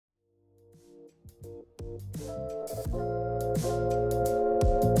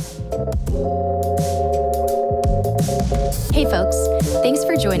Hey folks, thanks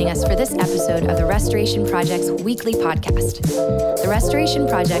for joining us for this episode of the Restoration Project's weekly podcast. The Restoration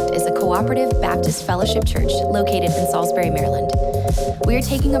Project is a cooperative Baptist fellowship church located in Salisbury, Maryland. We are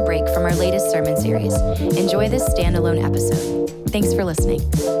taking a break from our latest sermon series. Enjoy this standalone episode. Thanks for listening.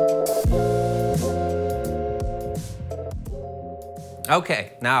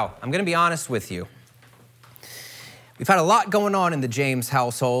 Okay, now I'm going to be honest with you. We've had a lot going on in the James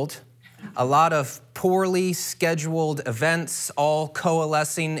household. A lot of poorly scheduled events all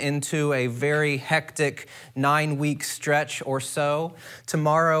coalescing into a very hectic 9-week stretch or so.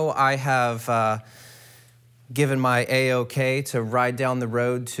 Tomorrow I have given my A-OK to ride down the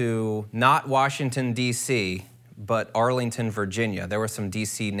road to not Washington, D.C., but Arlington, Virginia. There were some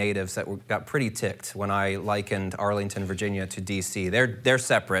D.C. natives that got pretty ticked when I likened Arlington, Virginia to D.C. They're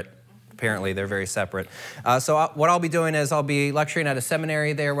separate. Apparently, they're very separate. What I'll be doing is I'll be lecturing at a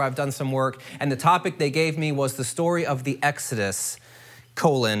seminary there where I've done some work, and the topic they gave me was the story of the Exodus,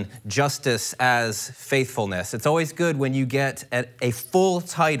 justice as faithfulness. It's always good when you get a full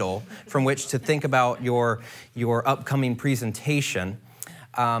title from which to think about your upcoming presentation.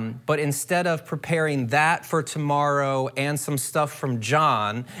 But instead of preparing that for tomorrow and some stuff from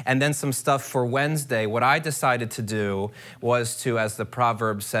John and then some stuff for Wednesday, what I decided to do was to, as the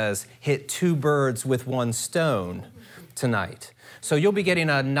proverb says, hit 2 birds with 1 stone tonight. So you'll be getting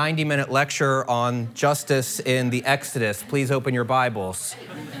a 90-minute lecture on justice in the Exodus. Please open your Bibles.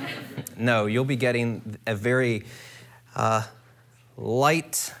 No, you'll be getting a very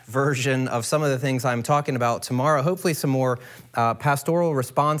light version of some of the things I'm talking about tomorrow. Hopefully some more pastoral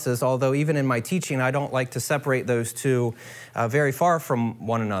responses, although even in my teaching, I don't like to separate those two very far from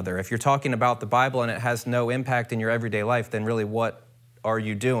one another. If you're talking about the Bible and it has no impact in your everyday life, then really what are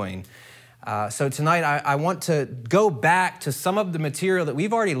you doing? So tonight I want to go back to some of the material that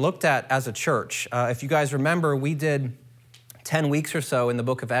we've already looked at as a church. If you guys remember, we did 10 weeks or so in the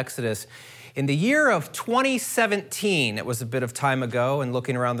book of Exodus. In the year of 2017, it was a bit of time ago, and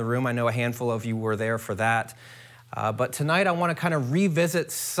looking around the room, I know a handful of you were there for that. But tonight I want to kind of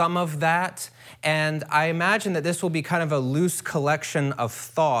revisit some of that, and I imagine that this will be kind of a loose collection of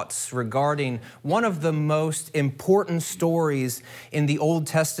thoughts regarding one of the most important stories in the Old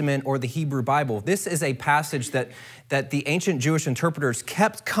Testament or the Hebrew Bible. This is a passage that the ancient Jewish interpreters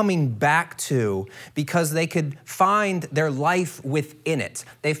kept coming back to because they could find their life within it.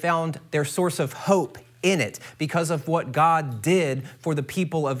 They found their source of hope in it because of what God did for the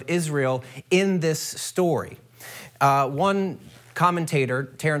people of Israel in this story. One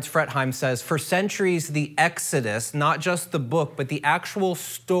commentator, Terence Fretheim, says, for centuries, the Exodus, not just the book, but the actual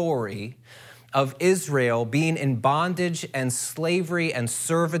story of Israel being in bondage and slavery and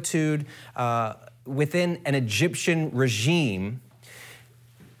servitude within an Egyptian regime,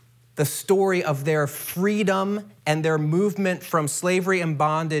 the story of their freedom and their movement from slavery and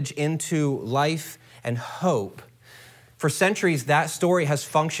bondage into life and hope. For centuries, that story has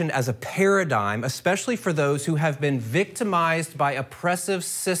functioned as a paradigm, especially for those who have been victimized by oppressive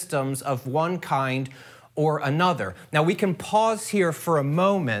systems of one kind or another. Now, we can pause here for a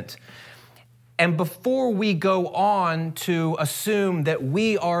moment, and before we go on to assume that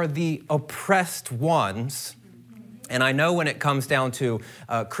we are the oppressed ones, and I know when it comes down to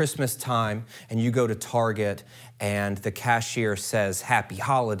Christmas time and you go to Target and the cashier says, "Happy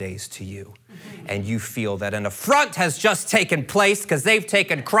holidays to you," and you feel that an affront has just taken place because they've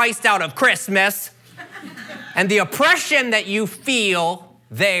taken Christ out of Christmas, and the oppression that you feel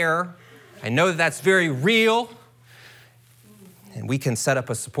there, I know that that's very real, and we can set up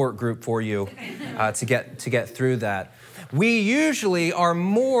a support group for you to get through that. We usually are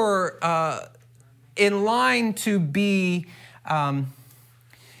more in line to be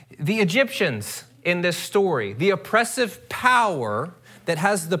the Egyptians in this story, the oppressive power that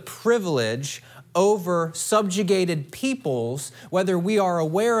has the privilege over subjugated peoples, whether we are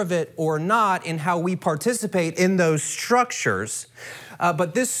aware of it or not, in how we participate in those structures.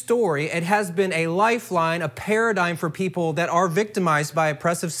 But this story, it has been a lifeline, a paradigm for people that are victimized by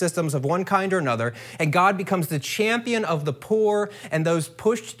oppressive systems of one kind or another, and God becomes the champion of the poor and those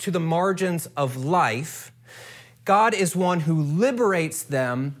pushed to the margins of life. God is one who liberates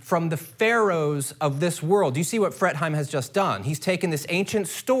them from the pharaohs of this world. Do you see what Fretheim has just done? He's taken this ancient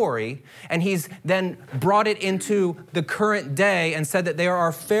story and he's then brought it into the current day and said that there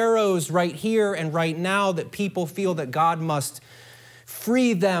are pharaohs right here and right now that people feel that God must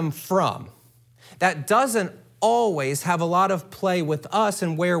free them from. That doesn't always have a lot of play with us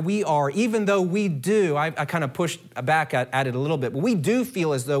and where we are, even though we do, I kind of pushed back at it a little bit, but we do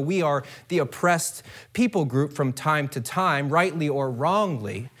feel as though we are the oppressed people group from time to time, rightly or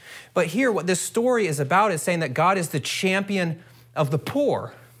wrongly. But here, what this story is about is saying that God is the champion of the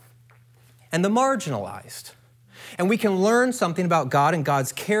poor and the marginalized. And we can learn something about God and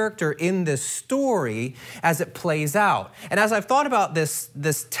God's character in this story as it plays out. And as I've thought about this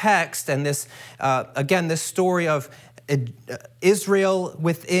text and this story of Israel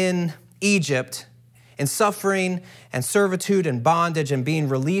within Egypt and suffering and servitude and bondage and being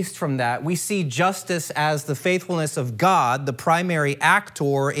released from that, we see justice as the faithfulness of God, the primary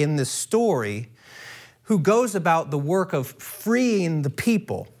actor in this story, who goes about the work of freeing the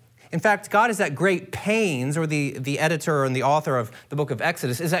people. In fact, God is at great pains, or the editor and the author of the book of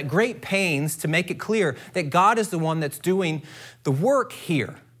Exodus is at great pains to make it clear that God is the one that's doing the work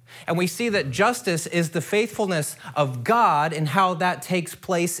here. And we see that justice is the faithfulness of God and how that takes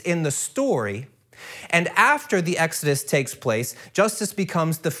place in the story. And after the Exodus takes place, justice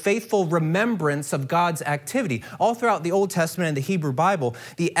becomes the faithful remembrance of God's activity. All throughout the Old Testament and the Hebrew Bible,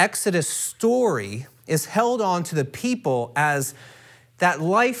 the Exodus story is held on to the people as that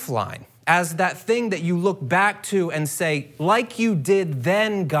lifeline, as that thing that you look back to and say, like you did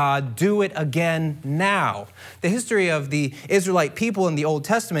then, God, do it again now. The history of the Israelite people in the Old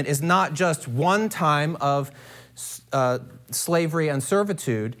Testament is not just one time of slavery and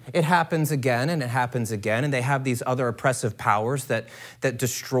servitude. It happens again and it happens again, and they have these other oppressive powers that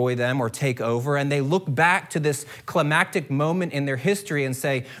destroy them or take over, and they look back to this climactic moment in their history and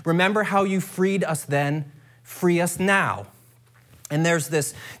say, remember how you freed us then, free us now. And there's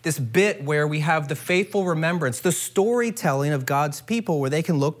this bit where we have the faithful remembrance, the storytelling of God's people, where they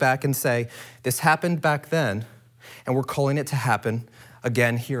can look back and say, this happened back then, and we're calling it to happen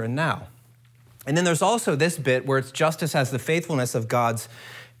again here and now. And then there's also this bit where it's justice as the faithfulness of God's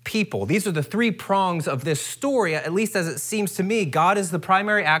people. These are the three prongs of this story, at least as it seems to me. God is the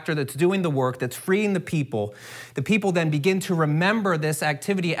primary actor that's doing the work, that's freeing the people. The people then begin to remember this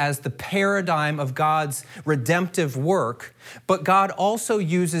activity as the paradigm of God's redemptive work. But God also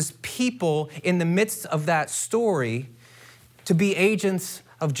uses people in the midst of that story to be agents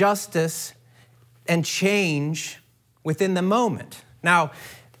of justice and change within the moment. Now,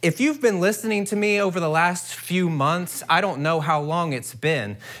 if you've been listening to me over the last few months, I don't know how long it's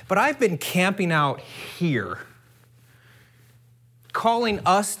been, but I've been camping out here, calling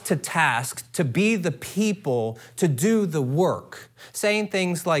us to task to be the people to do the work, saying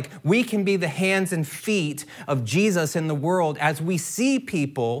things like, we can be the hands and feet of Jesus in the world as we see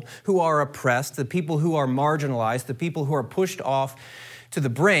people who are oppressed, the people who are marginalized, the people who are pushed off to the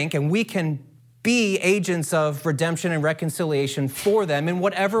brink, and we can be agents of redemption and reconciliation for them in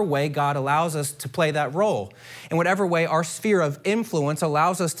whatever way God allows us to play that role. In whatever way our sphere of influence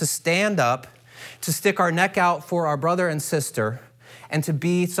allows us to stand up, to stick our neck out for our brother and sister, and to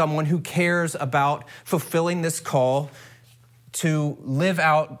be someone who cares about fulfilling this call to live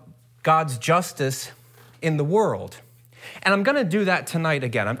out God's justice in the world. And I'm going to do that tonight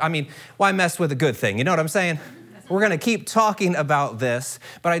again. I mean, why mess with a good thing? You know what I'm saying? We're going to keep talking about this,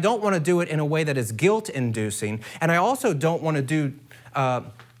 but I don't want to do it in a way that is guilt-inducing, and I also don't want to do a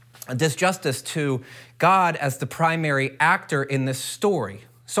disjustice to God as the primary actor in this story.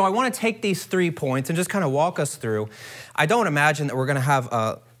 So I want to take these 3 points and just kind of walk us through. I don't imagine that we're going to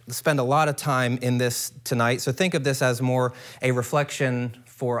have spend a lot of time in this tonight, so think of this as more a reflection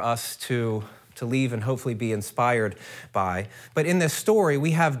for us to leave and hopefully be inspired by. But in this story,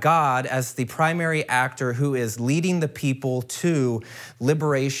 we have God as the primary actor who is leading the people to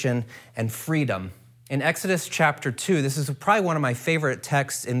liberation and freedom. In Exodus chapter 2, this is probably one of my favorite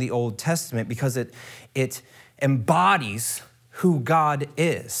texts in the Old Testament because it embodies who God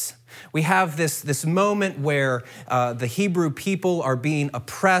is. We have this moment where the Hebrew people are being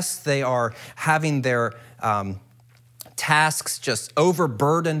oppressed. They are having their tasks just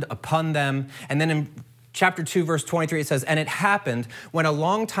overburdened upon them. And then in chapter 2, verse 23, it says, and it happened when a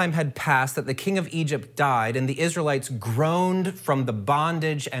long time had passed that the king of Egypt died, and the Israelites groaned from the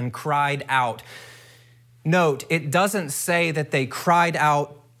bondage and cried out. Note, it doesn't say that they cried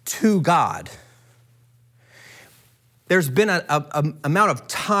out to God. There's been an amount of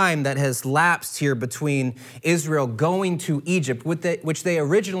time that has lapsed here between Israel going to Egypt, which they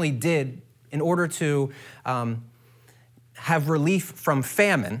originally did in order to have relief from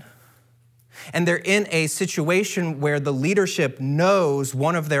famine. And they're in a situation where the leadership knows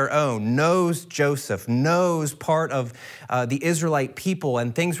one of their own, knows Joseph, knows part of the Israelite people,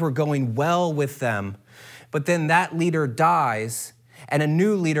 and things were going well with them. But then that leader dies, and a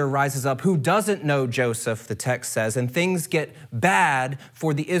new leader rises up who doesn't know Joseph, the text says, and things get bad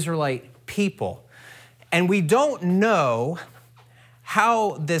for the Israelite people. And we don't know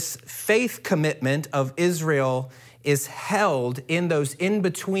how this faith commitment of Israel is held in those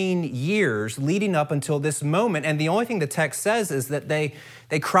in-between years leading up until this moment. And the only thing the text says is that they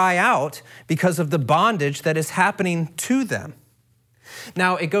cry out because of the bondage that is happening to them.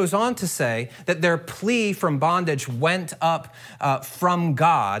 Now, it goes on to say that their plea from bondage went up from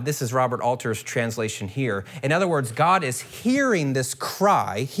God. This is Robert Alter's translation here. In other words, God is hearing this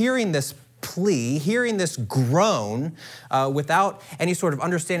cry, hearing this plea, hearing this groan without any sort of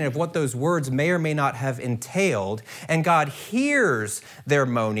understanding of what those words may or may not have entailed. And God hears their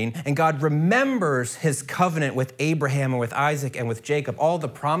moaning, and God remembers his covenant with Abraham and with Isaac and with Jacob, all the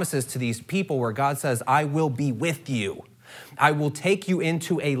promises to these people where God says, I will be with you. I will take you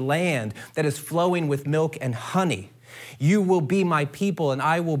into a land that is flowing with milk and honey. You will be my people and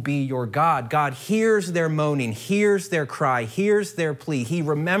I will be your God. God hears their moaning, hears their cry, hears their plea. He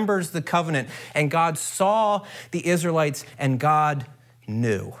remembers the covenant, and God saw the Israelites and God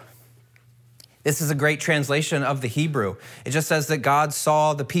knew. This is a great translation of the Hebrew. It just says that God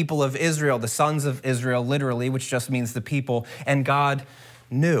saw the people of Israel, the sons of Israel, literally, which just means the people, and God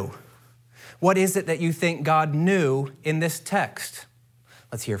knew. What is it that you think God knew in this text?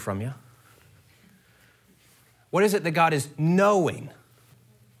 Let's hear from you. What is it that God is knowing?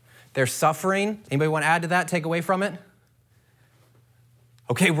 Their suffering. Anybody want to add to that, take away from it?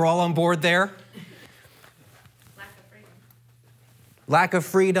 Okay, we're all on board there. Lack of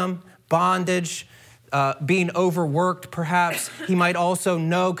freedom, bondage, being overworked perhaps. He might also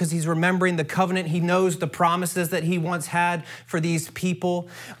know, because he's remembering the covenant, he knows the promises that he once had for these people.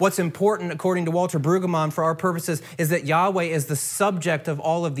 What's important, according to Walter Brueggemann, for our purposes, is that Yahweh is the subject of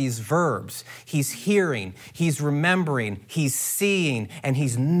all of these verbs. He's hearing, he's remembering, he's seeing, and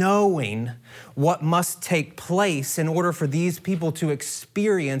he's knowing what must take place in order for these people to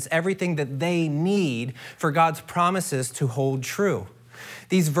experience everything that they need for God's promises to hold true.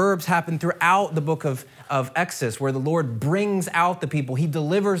 These verbs happen throughout the book of Exodus, where the Lord brings out the people, he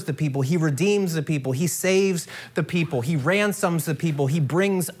delivers the people, he redeems the people, he saves the people, he ransoms the people, he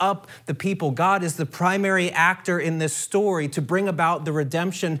brings up the people. God is the primary actor in this story to bring about the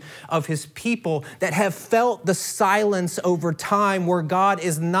redemption of his people that have felt the silence over time where God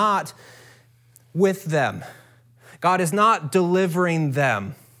is not with them. God is not delivering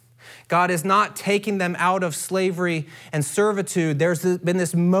them. God is not taking them out of slavery and servitude. There's been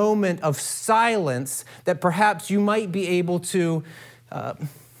this moment of silence that perhaps you might be able to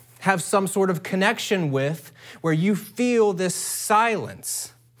have some sort of connection with, where you feel this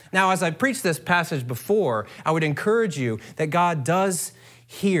silence. Now, as I preached this passage before, I would encourage you that God does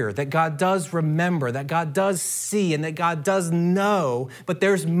hear, that God does remember, that God does see, and that God does know. But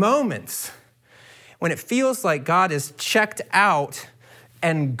there's moments when it feels like God is checked out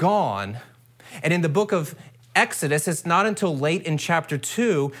and gone. And in the book of Exodus, it's not until late in chapter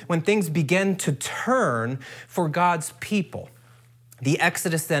 2 when things begin to turn for God's people. The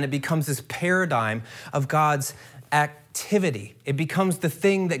Exodus then, it becomes this paradigm of God's activity. It becomes the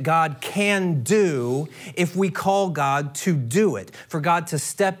thing that God can do if we call God to do it, for God to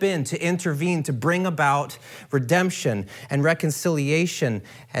step in, to intervene, to bring about redemption and reconciliation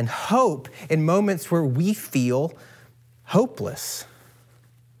and hope in moments where we feel hopeless.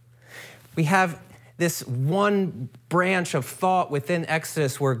 We have this one branch of thought within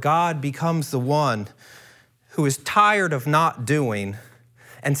Exodus where God becomes the one who is tired of not doing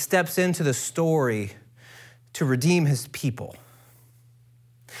and steps into the story to redeem his people.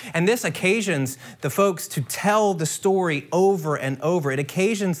 And this occasions the folks to tell the story over and over. It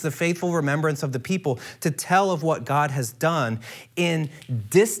occasions the faithful remembrance of the people to tell of what God has done in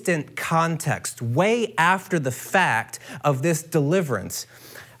distant context, way after the fact of this deliverance.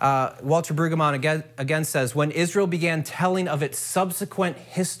 Walter Brueggemann again says, when Israel began telling of its subsequent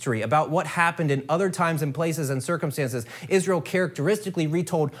history about what happened in other times and places and circumstances, Israel characteristically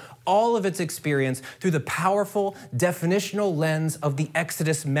retold all of its experience through the powerful definitional lens of the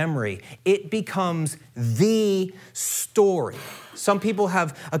Exodus memory. It becomes the story. Some people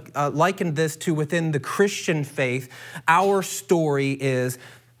have likened this to, within the Christian faith, our story is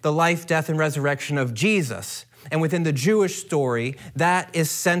the life, death, and resurrection of Jesus. And within the Jewish story, that is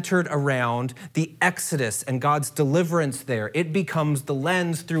centered around the Exodus and God's deliverance there. It becomes the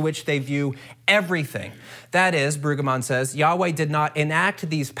lens through which they view everything. That is, Brueggemann says, Yahweh did not enact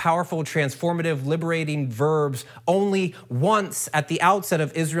these powerful, transformative, liberating verbs only once at the outset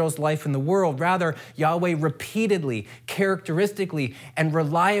of Israel's life in the world. Rather, Yahweh repeatedly, characteristically, and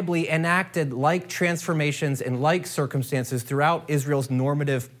reliably enacted like transformations in like circumstances throughout Israel's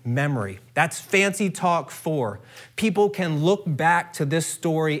normative memory. That's fancy talk for. People can look back to this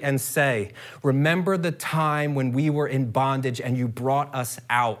story and say, remember the time when we were in bondage and you brought us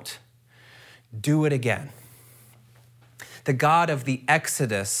out. Do it again. The God of the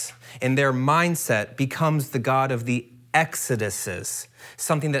Exodus, in their mindset, becomes the God of the exoduses,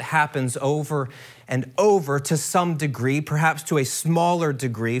 something that happens over and over to some degree, perhaps to a smaller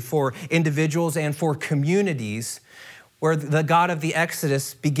degree for individuals and for communities, where the God of the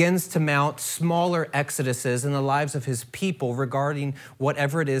Exodus begins to mount smaller exoduses in the lives of his people regarding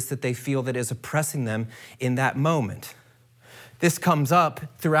whatever it is that they feel that is oppressing them in that moment. This comes up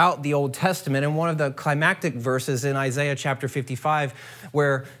throughout the Old Testament in one of the climactic verses in Isaiah chapter 55,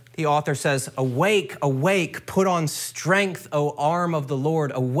 where the author says, "Awake, awake, put on strength, O arm of the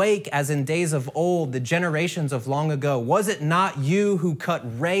Lord. Awake as in days of old, the generations of long ago. Was it not you who cut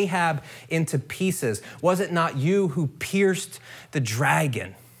Rahab into pieces? Was it not you who pierced the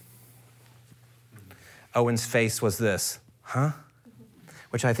dragon?" Owen's face was this, huh?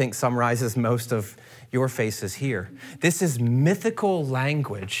 Which I think summarizes most of your faces here. This is mythical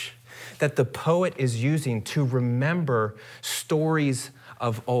language that the poet is using to remember stories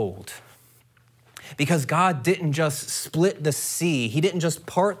of old. Because God didn't just split the sea. He didn't just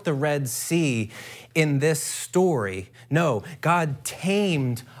part the Red Sea in this story. No, God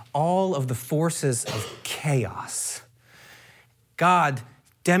tamed all of the forces of chaos. God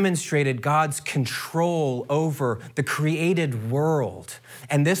demonstrated God's control over the created world.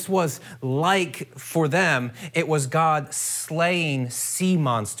 And this was like, for them, it was God slaying sea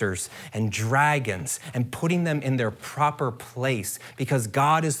monsters and dragons and putting them in their proper place, because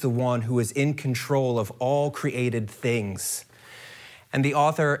God is the one who is in control of all created things. And the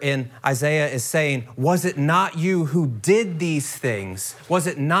author in Isaiah is saying, was it not you who did these things? Was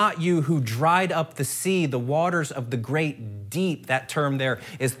it not you who dried up the sea, the waters of the great deep? That term there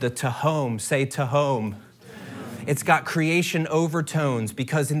is the Tehom. Say Tehom. It's got creation overtones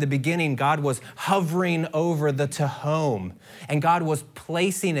because in the beginning, God was hovering over the Tehom, and God was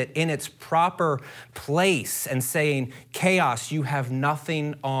placing it in its proper place and saying, chaos, you have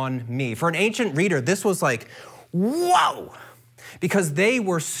nothing on me. For an ancient reader, this was like, whoa! Because they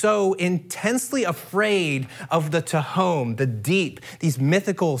were so intensely afraid of the Tehom, the deep, these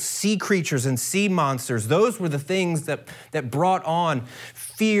mythical sea creatures and sea monsters. Those were the things that brought on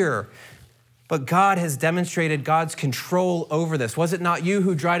fear. But God has demonstrated God's control over this. Was it not you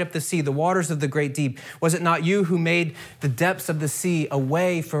who dried up the sea, the waters of the great deep? Was it not you who made the depths of the sea a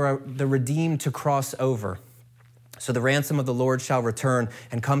way for the redeemed to cross over? So the ransom of the Lord shall return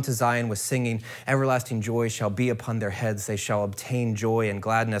and come to Zion with singing. Everlasting joy shall be upon their heads. They shall obtain joy and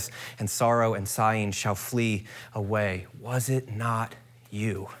gladness, and sorrow and sighing shall flee away. Was it not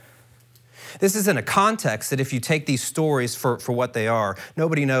you? This is in a context that if you take these stories for what they are,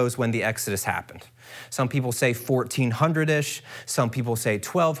 nobody knows when the Exodus happened. Some people say 1400-ish, some people say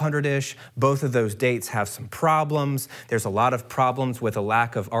 1200-ish. Both of those dates have some problems. There's a lot of problems with a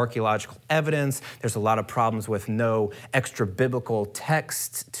lack of archaeological evidence. There's a lot of problems with no extra biblical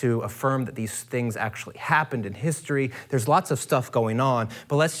text to affirm that these things actually happened in history. There's lots of stuff going on,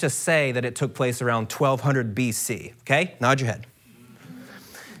 but let's just say that it took place around 1200 BC, okay? Nod your head.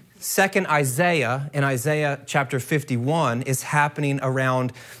 Second Isaiah, in Isaiah chapter 51, is happening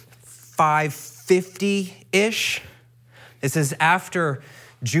around 550-ish. This is after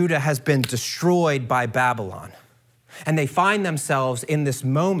Judah has been destroyed by Babylon. And they find themselves in this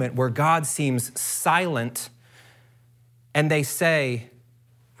moment where God seems silent, and they say,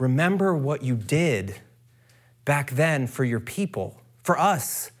 remember what you did back then for your people, for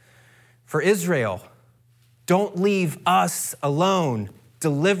us, for Israel. Don't leave us alone.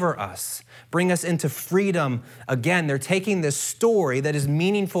 Deliver us, bring us into freedom again. They're taking this story that is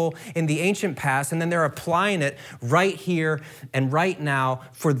meaningful in the ancient past, and then they're applying it right here and right now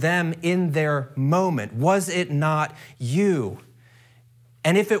for them in their moment. Was it not you?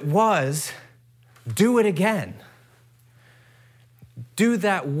 And if it was, do it again. Do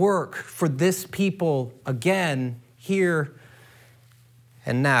that work for this people again, here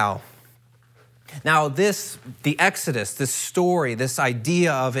and now. Now the Exodus, this story, this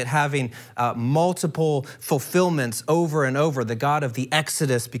idea of it having multiple fulfillments over and over, the God of the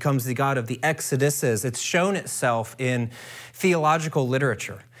Exodus becomes the God of the Exoduses. It's shown itself in theological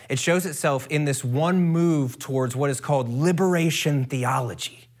literature. It shows itself in this one move towards what is called liberation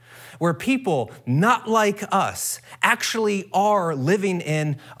theology, where people not like us actually are living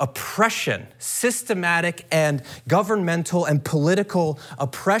in oppression, systematic and governmental and political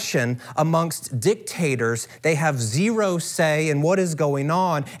oppression amongst dictators. They have zero say in what is going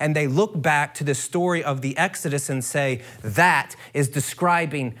on, and they look back to the story of the Exodus and say, that is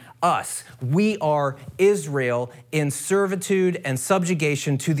describing us. We are Israel in servitude and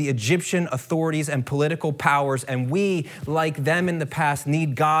subjugation to the Egyptian authorities and political powers, and we, like them in the past,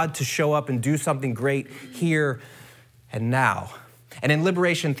 need God to show up and do something great here and now. And in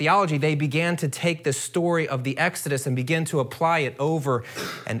liberation theology, they began to take the story of the Exodus and begin to apply it over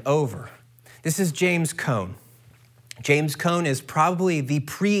and over. This is James Cone. James Cone is probably the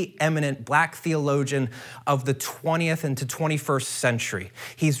preeminent Black theologian of the 20th into 21st century.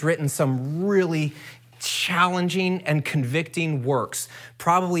 He's written some really challenging and convicting works.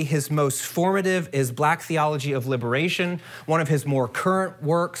 Probably his most formative is Black Theology of Liberation. One of his more current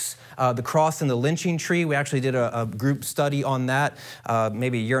works, The Cross and the Lynching Tree. We actually did a group study on that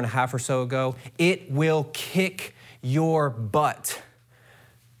maybe a year and a half or so ago. It will kick your butt,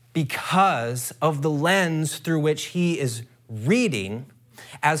 because of the lens through which he is reading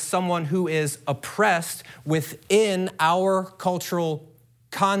as someone who is oppressed within our cultural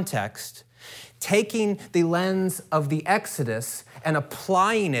context, taking the lens of the Exodus and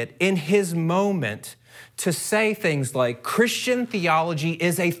applying it in his moment to say things like Christian theology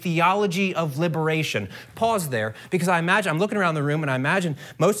is a theology of liberation. Pause there, because I'm looking around the room and I imagine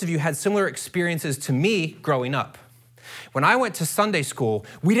most of you had similar experiences to me growing up. When I went to Sunday school,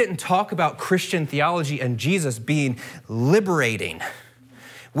 we didn't talk about Christian theology and Jesus being liberating.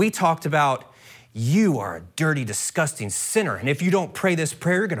 We talked about, you are a dirty, disgusting sinner, and if you don't pray this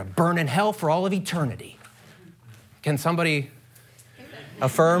prayer, you're going to burn in hell for all of eternity. Can somebody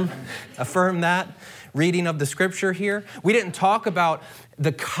affirm that reading of the scripture here? We didn't talk about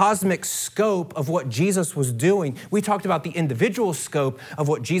the cosmic scope of what Jesus was doing. We talked about the individual scope of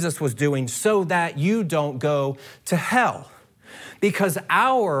what Jesus was doing so that you don't go to hell. Because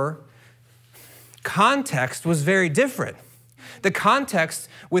our context was very different. The context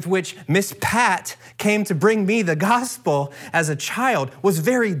with which Miss Pat came to bring me the gospel as a child was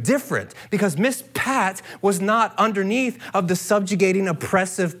very different, because Miss Pat was not underneath of the subjugating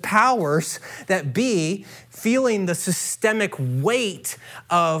oppressive powers that be feeling the systemic weight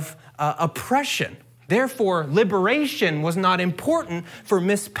of oppression. Therefore, liberation was not important for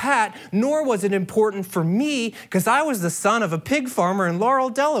Miss Pat, nor was it important for me, because I was the son of a pig farmer in Laurel,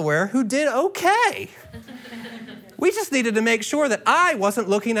 Delaware, who did okay. We just needed to make sure that I wasn't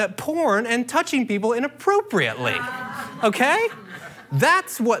looking at porn and touching people inappropriately, okay?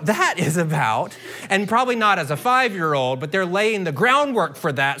 That's what that is about, and probably not as a 5-year-old, but they're laying the groundwork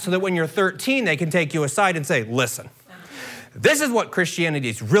for that so that when you're 13, they can take you aside and say, listen, this is what Christianity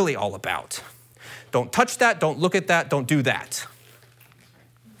is really all about. Don't touch that, don't look at that, don't do that.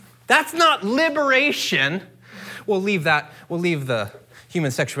 That's not liberation. We'll leave the human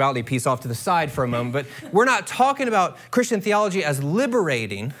sexuality piece off to the side for a moment, but we're not talking about Christian theology as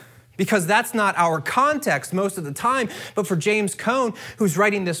liberating, because that's not our context most of the time. But for James Cone, who's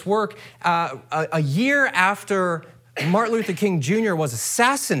writing this work a year after Martin Luther King Jr. was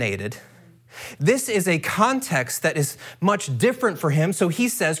assassinated, this is a context that is much different for him. So he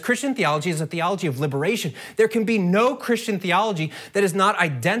says Christian theology is a theology of liberation. There can be no Christian theology that is not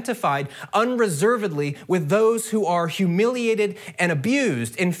identified unreservedly with those who are humiliated and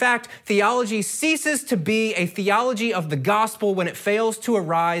abused. In fact, theology ceases to be a theology of the gospel when it fails to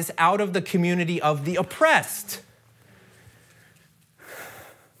arise out of the community of the oppressed.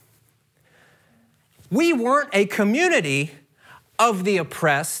 We weren't a community of the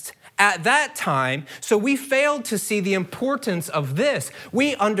oppressed at that time, so we failed to see the importance of this.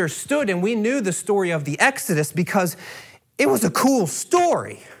 We understood and we knew the story of the Exodus because it was a cool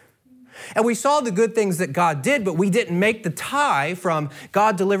story. And we saw the good things that God did, but we didn't make the tie from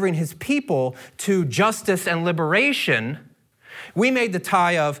God delivering his people to justice and liberation. We made the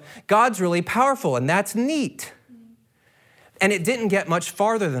tie of God's really powerful, and that's neat. And it didn't get much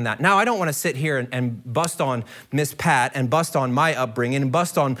farther than that. Now, I don't want to sit here and bust on Miss Pat and bust on my upbringing and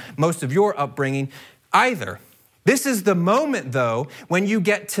bust on most of your upbringing either. This is the moment, though, when you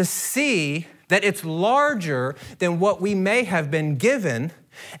get to see that it's larger than what we may have been given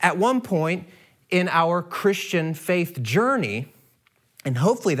at one point in our Christian faith journey. And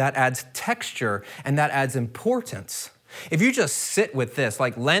hopefully that adds texture and that adds importance. If you just sit with this,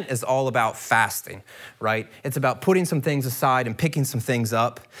 like Lent is all about fasting, right? It's about putting some things aside and picking some things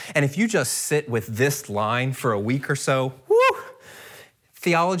up. And if you just sit with this line for a week or so,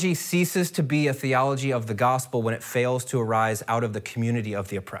 theology ceases to be a theology of the gospel when it fails to arise out of the community of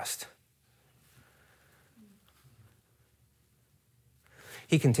the oppressed.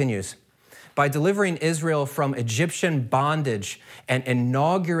 He continues, by delivering Israel from Egyptian bondage and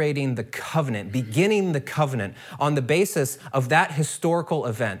inaugurating the covenant, beginning the covenant on the basis of that historical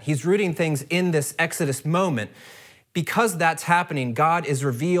event. He's rooting things in this Exodus moment. Because that's happening, God is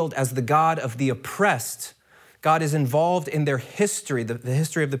revealed as the God of the oppressed. God is involved in their history, the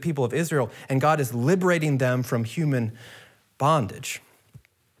history of the people of Israel, and God is liberating them from human bondage.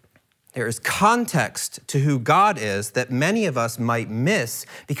 There is context to who God is that many of us might miss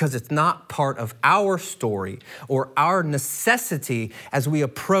because it's not part of our story or our necessity as we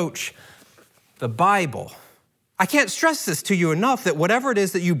approach the Bible. I can't stress this to you enough that whatever it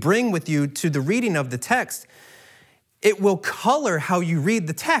is that you bring with you to the reading of the text, it will color how you read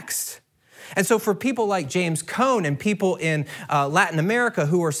the text. And so for people like James Cone and people in Latin America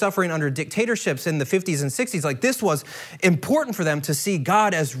who were suffering under dictatorships in the 50s and 60s, like this was important for them to see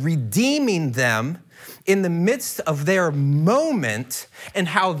God as redeeming them in the midst of their moment and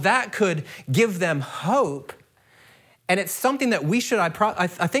how that could give them hope. And it's something that we should, I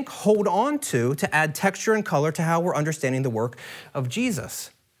think, hold on to add texture and color to how we're understanding the work of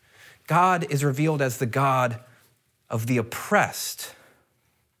Jesus. God is revealed as the God of the oppressed,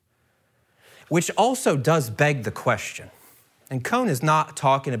 which also does beg the question. And Cone is not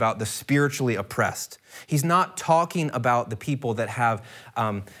talking about the spiritually oppressed. He's not talking about the people that have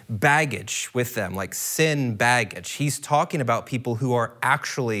baggage with them, like sin baggage. He's talking about people who are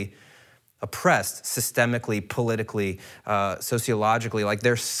actually oppressed systemically, politically, sociologically, like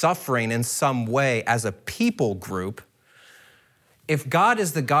they're suffering in some way as a people group. If God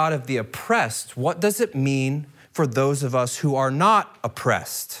is the God of the oppressed, what does it mean for those of us who are not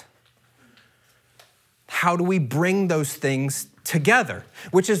oppressed? How do we bring those things together?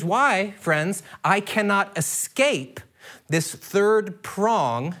 Which is why, friends, I cannot escape this third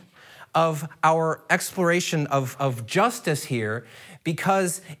prong of our exploration of justice here,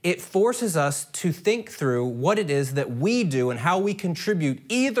 because it forces us to think through what it is that we do and how we contribute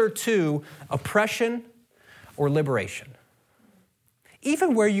either to oppression or liberation.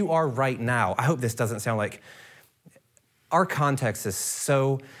 Even where you are right now, I hope this doesn't sound like our context is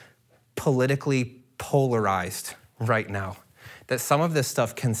so politically polarized right now that some of this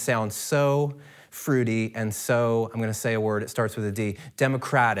stuff can sound so fruity and so, I'm going to say a word, it starts with a D,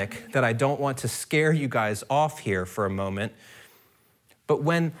 democratic, that I don't want to scare you guys off here for a moment. But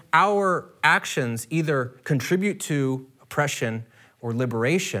when our actions either contribute to oppression or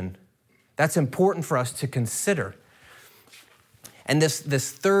liberation, that's important for us to consider. And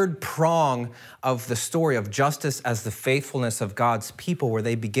this third prong of the story of justice as the faithfulness of God's people, where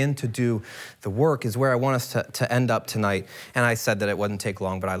they begin to do the work, is where I want us to end up tonight. And I said that it wouldn't take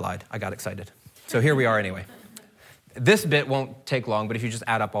long, but I lied. I got excited. So here we are anyway. This bit won't take long, but if you just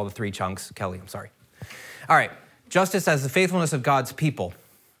add up all the three chunks, Kelly, I'm sorry. All right, justice as the faithfulness of God's people.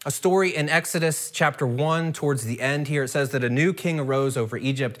 A story in Exodus chapter 1, towards the end here, it says that a new king arose over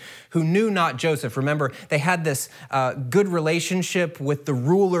Egypt who knew not Joseph. Remember, they had this good relationship with the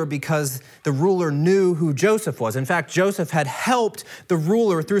ruler because the ruler knew who Joseph was. In fact, Joseph had helped the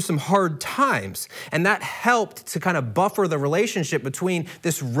ruler through some hard times, and that helped to kind of buffer the relationship between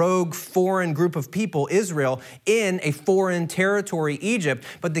this rogue foreign group of people, Israel, in a foreign territory, Egypt.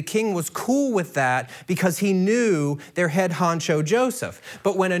 But the king was cool with that because he knew their head honcho, Joseph.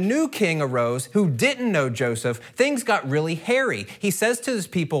 But when a new king arose who didn't know Joseph, things got really hairy. He says to his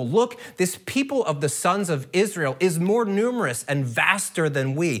people, look, this people of the sons of Israel is more numerous and vaster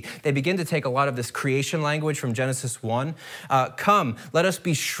than we. They begin to take a lot of this creation language from Genesis 1. Come, let us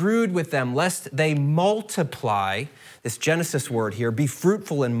be shrewd with them, lest they multiply. This Genesis word here, be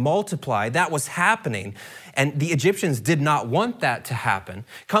fruitful and multiply. That was happening. And the Egyptians did not want that to happen.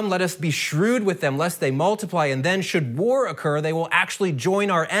 Come, let us be shrewd with them, lest they multiply. And then should war occur, they will actually join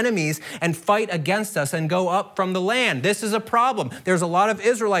our enemies and fight against us and go up from the land. This is a problem. There's a lot of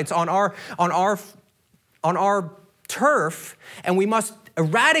Israelites on our turf, and we must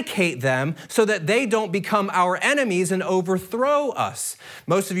eradicate them so that they don't become our enemies and overthrow us.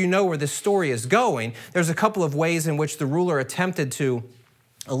 Most of you know where this story is going. There's a couple of ways in which the ruler attempted to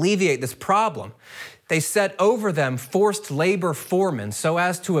alleviate this problem. They set over them forced labor foremen so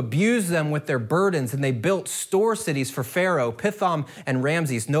as to abuse them with their burdens, and they built store cities for Pharaoh, Pithom and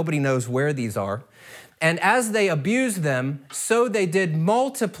Ramses. Nobody knows where these are. And as they abused them, so they did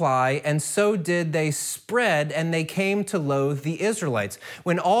multiply, and so did they spread, and they came to loathe the Israelites.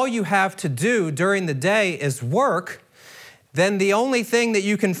 When all you have to do during the day is work, then the only thing that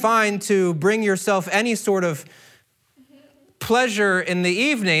you can find to bring yourself any sort of pleasure in the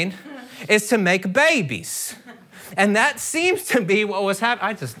evening is to make babies. And that seems to be what was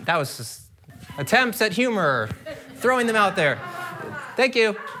happening. That was just attempts at humor, throwing them out there. Thank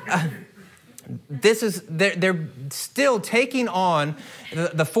you. They're still taking on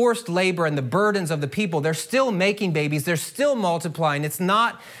the forced labor and the burdens of the people. They're still making babies. They're still multiplying. It's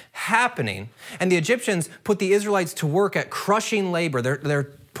not happening. And the Egyptians put the Israelites to work at crushing labor.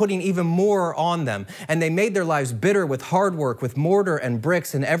 They're putting even more on them. And they made their lives bitter with hard work, with mortar and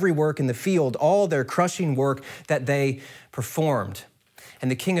bricks and every work in the field, all their crushing work that they performed. And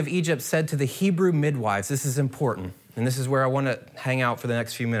the king of Egypt said to the Hebrew midwives, this is important, and this is where I want to hang out for the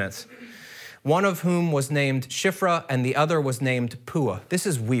next few minutes, one of whom was named Shiphrah and the other was named Puah. This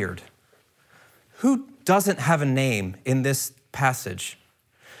is weird. Who doesn't have a name in this passage?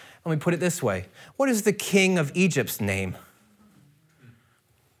 Let me put it this way. What is the king of Egypt's name?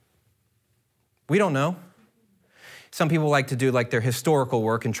 We don't know. Some people like to do like their historical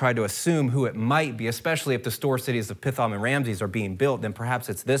work and try to assume who it might be, especially if the store cities of Pithom and Ramses are being built, then perhaps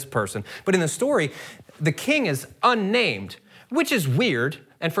it's this person. But in the story, the king is unnamed, which is weird.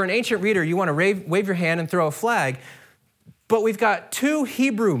 And for an ancient reader, you want to wave your hand and throw a flag. But we've got two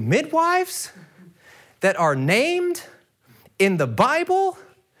Hebrew midwives that are named in the Bible,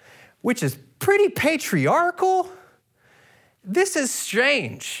 which is pretty patriarchal. This is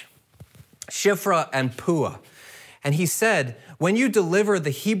strange. Shiphrah and Puah. And he said, when you deliver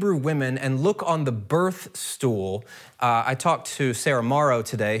the Hebrew women and look on the birth stool, I talked to Sarah Morrow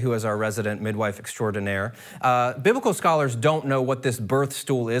today, who is our resident midwife extraordinaire. Biblical scholars don't know what this birth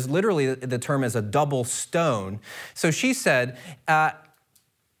stool is. Literally, the term is a double stone. So she said,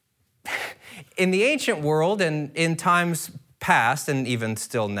 in the ancient world and in times past, and even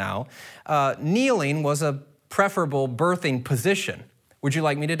still now, kneeling was a preferable birthing position. Would you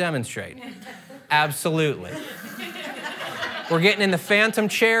like me to demonstrate? Absolutely. We're getting in the phantom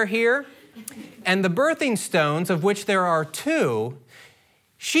chair here. And the birthing stones, of which there are two,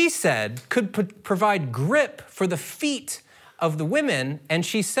 she said, could provide grip for the feet of the women. And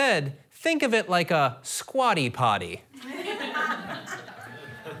she said, think of it like a squatty potty.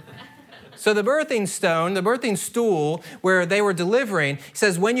 So the birthing stone, the birthing stool where they were delivering,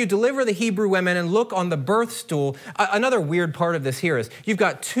 says when you deliver the Hebrew women and look on the birth stool, another weird part of this here is you've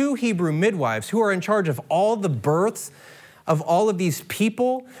got two Hebrew midwives who are in charge of all the births of all of these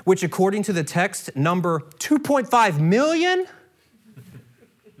people, which according to the text number 2.5 million.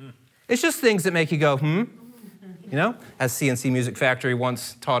 It's just things that make you go, you know, as CNC Music Factory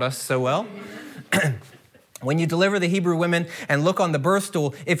once taught us so well. When you deliver the Hebrew women and look on the birth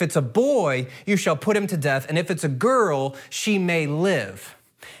stool, if it's a boy, you shall put him to death, and if it's a girl, she may live.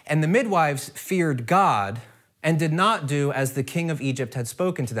 And the midwives feared God and did not do as the king of Egypt had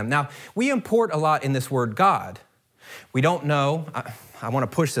spoken to them. Now, we import a lot in this word God. We don't know, I want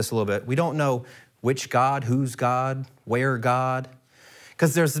to push this a little bit, we don't know which God, whose God, where God,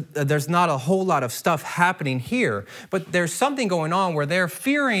 because there's not a whole lot of stuff happening here, but there's something going on where they're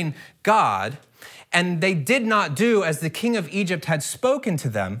fearing God, and they did not do as the king of Egypt had spoken to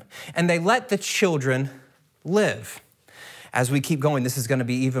them, and they let the children live. As we keep going, this is going to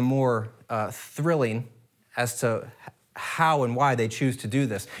be even more thrilling as to how and why they choose to do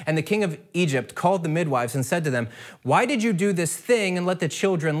this. And the king of Egypt called the midwives and said to them, why did you do this thing and let the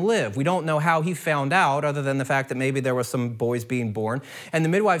children live? We don't know how he found out other than the fact that maybe there were some boys being born. And the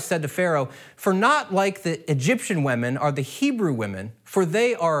midwives said to Pharaoh, for not like the Egyptian women are the Hebrew women, for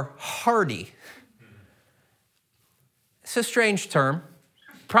they are hardy. It's a strange term,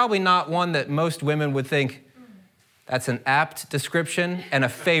 probably not one that most women would think that's an apt description and a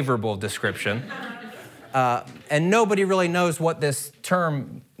favorable description. And nobody really knows what this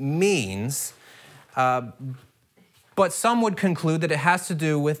term means, but some would conclude that it has to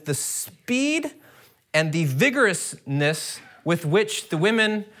do with the speed and the vigorousness with which the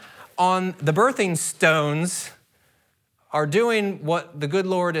women on the birthing stones are doing what the good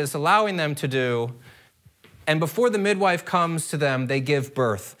Lord is allowing them to do. And before the midwife comes to them, they give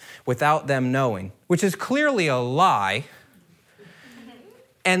birth without them knowing, which is clearly a lie.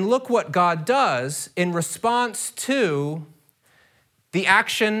 And look what God does in response to the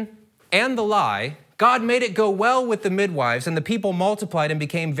action and the lie. God made it go well with the midwives, and the people multiplied and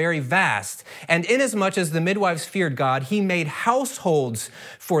became very vast. And inasmuch as the midwives feared God, he made households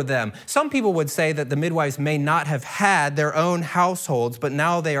for them. Some people would say that the midwives may not have had their own households, but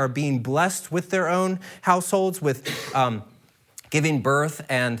now they are being blessed with their own households, with giving birth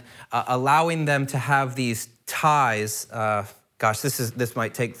and allowing them to have these ties. This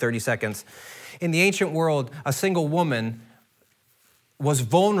might take 30 seconds. In the ancient world, a single woman was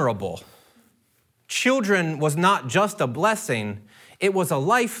vulnerable. Children was not just a blessing, it was a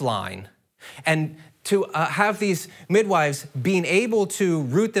lifeline. And to have these midwives being able to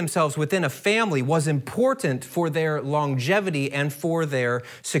root themselves within a family was important for their longevity and for their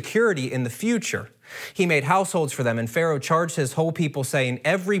security in the future. He made households for them, and Pharaoh charged his whole people, saying,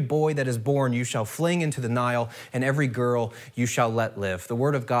 every boy that is born you shall fling into the Nile, and every girl you shall let live. The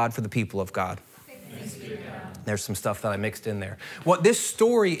word of God for the people of God. There's some stuff that I mixed in there. What this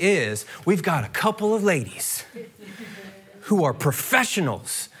story is, we've got a couple of ladies who are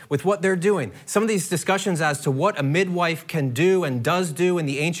professionals with what they're doing. Some of these discussions as to what a midwife can do and does do in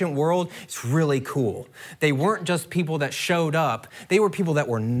the ancient world, it's really cool. They weren't just people that showed up. They were people that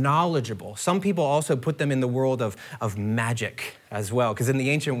were knowledgeable. Some people also put them in the world of magic as well, because in the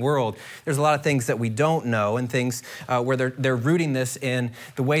ancient world, there's a lot of things that we don't know and things where they're rooting this in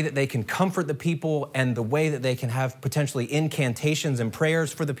the way that they can comfort the people and the way that they can have potentially incantations and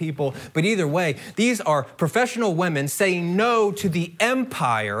prayers for the people. But either way, these are professional women saying no to the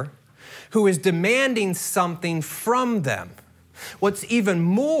empire who is demanding something from them. What's even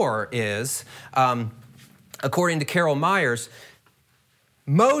more is, according to Carol Myers,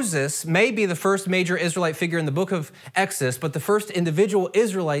 Moses may be the first major Israelite figure in the book of Exodus, but the first individual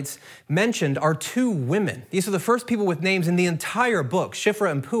Israelites mentioned are two women. These are the first people with names in the entire book,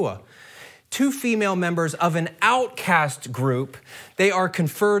 Shiphrah and Puah. Two female members of an outcast group. They are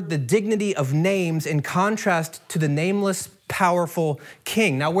conferred the dignity of names in contrast to the nameless, powerful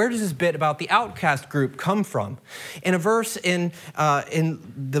king. Now, where does this bit about the outcast group come from? In a verse in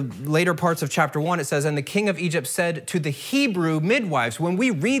the later parts of chapter 1, it says, and the king of Egypt said to the Hebrew midwives. When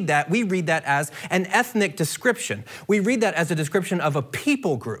we read that as an ethnic description. We read that as a description of a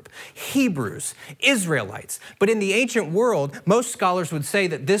people group, Hebrews, Israelites. But in the ancient world, most scholars would say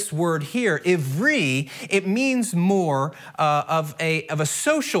that this word here, ivri, it means more of a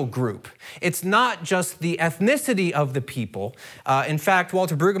social group. It's not just the ethnicity of the people. In fact,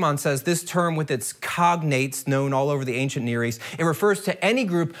 Walter Brueggemann says this term with its cognates known all over the ancient Near East, it refers to any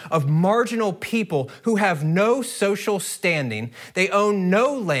group of marginal people who have no social standing, they own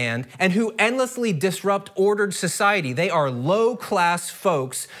no land, and who endlessly disrupt ordered society. They are low-class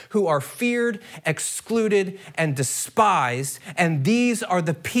folks who are feared, excluded, and despised, and these are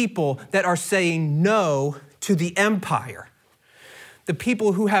the people that are saying no to the empire. The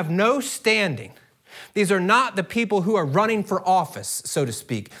people who have no standing. These are not the people who are running for office, so to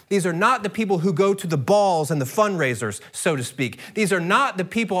speak. These are not the people who go to the balls and the fundraisers, so to speak. These are not the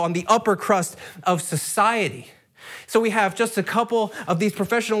people on the upper crust of society. So we have just a couple of these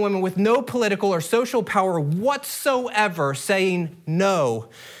professional women with no political or social power whatsoever saying no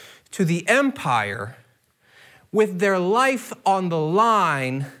to the empire. With their life on the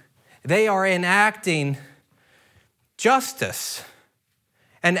line, they are enacting justice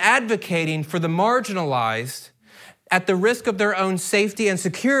and advocating for the marginalized at the risk of their own safety and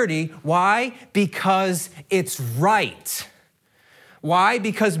security. Why? Because it's right. Why?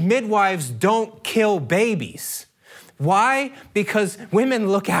 Because midwives don't kill babies. Why? Because women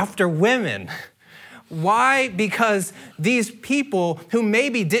look after women. Why? Because these people who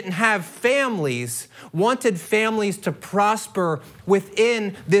maybe didn't have families wanted families to prosper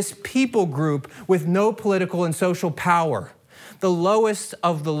within this people group with no political and social power. The lowest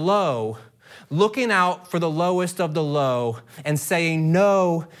of the low, looking out for the lowest of the low and saying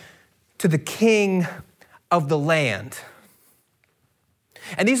no to the king of the land.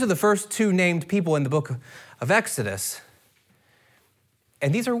 And these are the first two named people in the book of Exodus.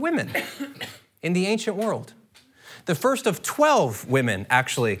 And these are women in the ancient world. The first of 12 women,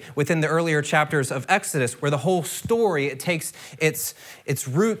 actually, within the earlier chapters of Exodus, where the whole story, it takes its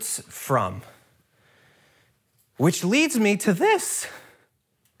roots from. Which leads me to this.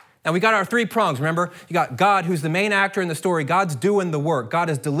 Now, we got our three prongs, remember? You got God, who's the main actor in the story. God's doing the work. God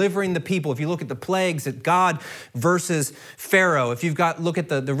is delivering the people. If you look at the plagues, it's God versus Pharaoh. If you've got, look at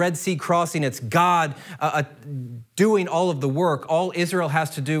the Red Sea crossing, it's God doing all of the work. All Israel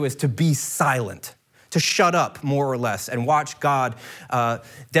has to do is to be silent, to shut up, more or less, and watch God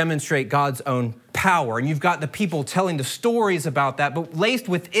demonstrate God's own power. And you've got the people telling the stories about that, but laced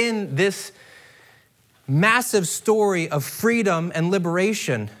within this massive story of freedom and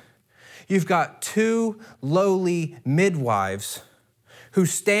liberation, You've got two lowly midwives who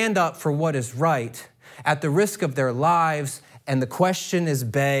stand up for what is right at the risk of their lives, and the question is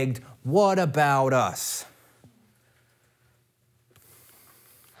begged, what about us?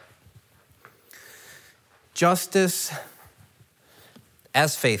 Justice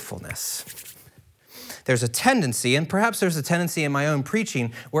as faithfulness. There's a tendency, and perhaps there's a tendency in my own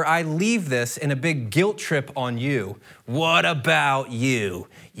preaching, where I leave this in a big guilt trip on you. What about you?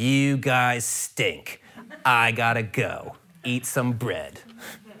 You guys stink. I gotta go eat some bread.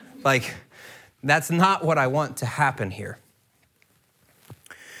 Like, that's not what I want to happen here.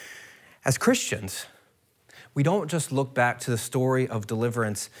 As Christians, we don't just look back to the story of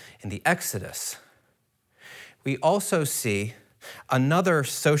deliverance in the Exodus. We also see another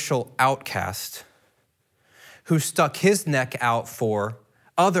social outcast who stuck his neck out for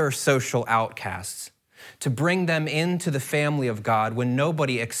other social outcasts to bring them into the family of God when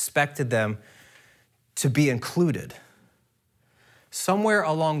nobody expected them to be included. Somewhere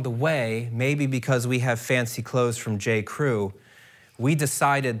along the way, maybe because we have fancy clothes from J. Crew, we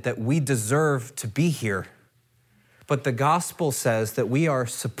decided that we deserve to be here. But the gospel says that we are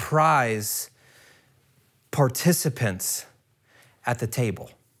surprise participants at the table.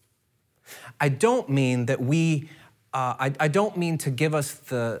 I don't mean that I don't mean to give us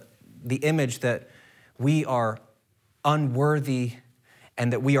the image that we are unworthy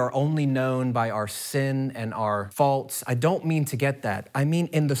and that we are only known by our sin and our faults. I don't mean to get that. I mean,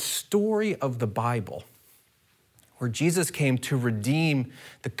 in the story of the Bible, where Jesus came to redeem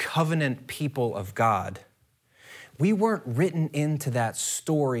the covenant people of God, we weren't written into that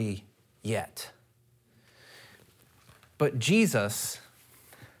story yet. But Jesus,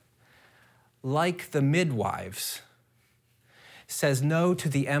 like the midwives, says no to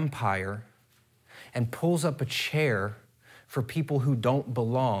the empire and pulls up a chair for people who don't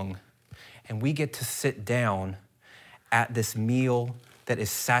belong, and we get to sit down at this meal that is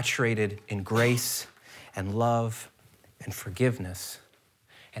saturated in grace and love and forgiveness.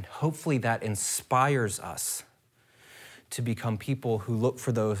 And hopefully that inspires us to become people who look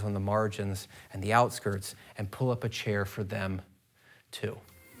for those on the margins and the outskirts and pull up a chair for them too.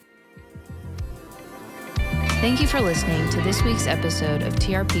 Thank you for listening to this week's episode of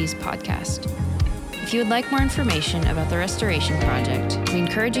TRP's podcast. If you would like more information about the Restoration Project, we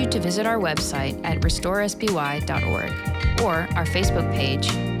encourage you to visit our website at restoresby.org or our Facebook page,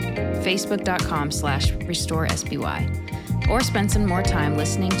 facebook.com/restoresby, or spend some more time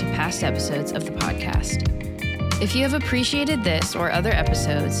listening to past episodes of the podcast. If you have appreciated this or other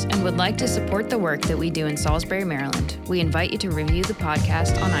episodes and would like to support the work that we do in Salisbury, Maryland, we invite you to review the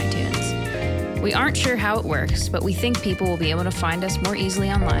podcast on iTunes. We aren't sure how it works, but we think people will be able to find us more easily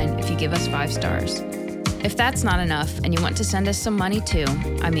online if you give us 5 stars. If that's not enough and you want to send us some money too,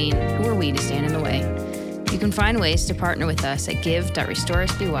 who are we to stand in the way? You can find ways to partner with us at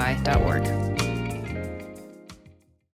give.restoresby.org.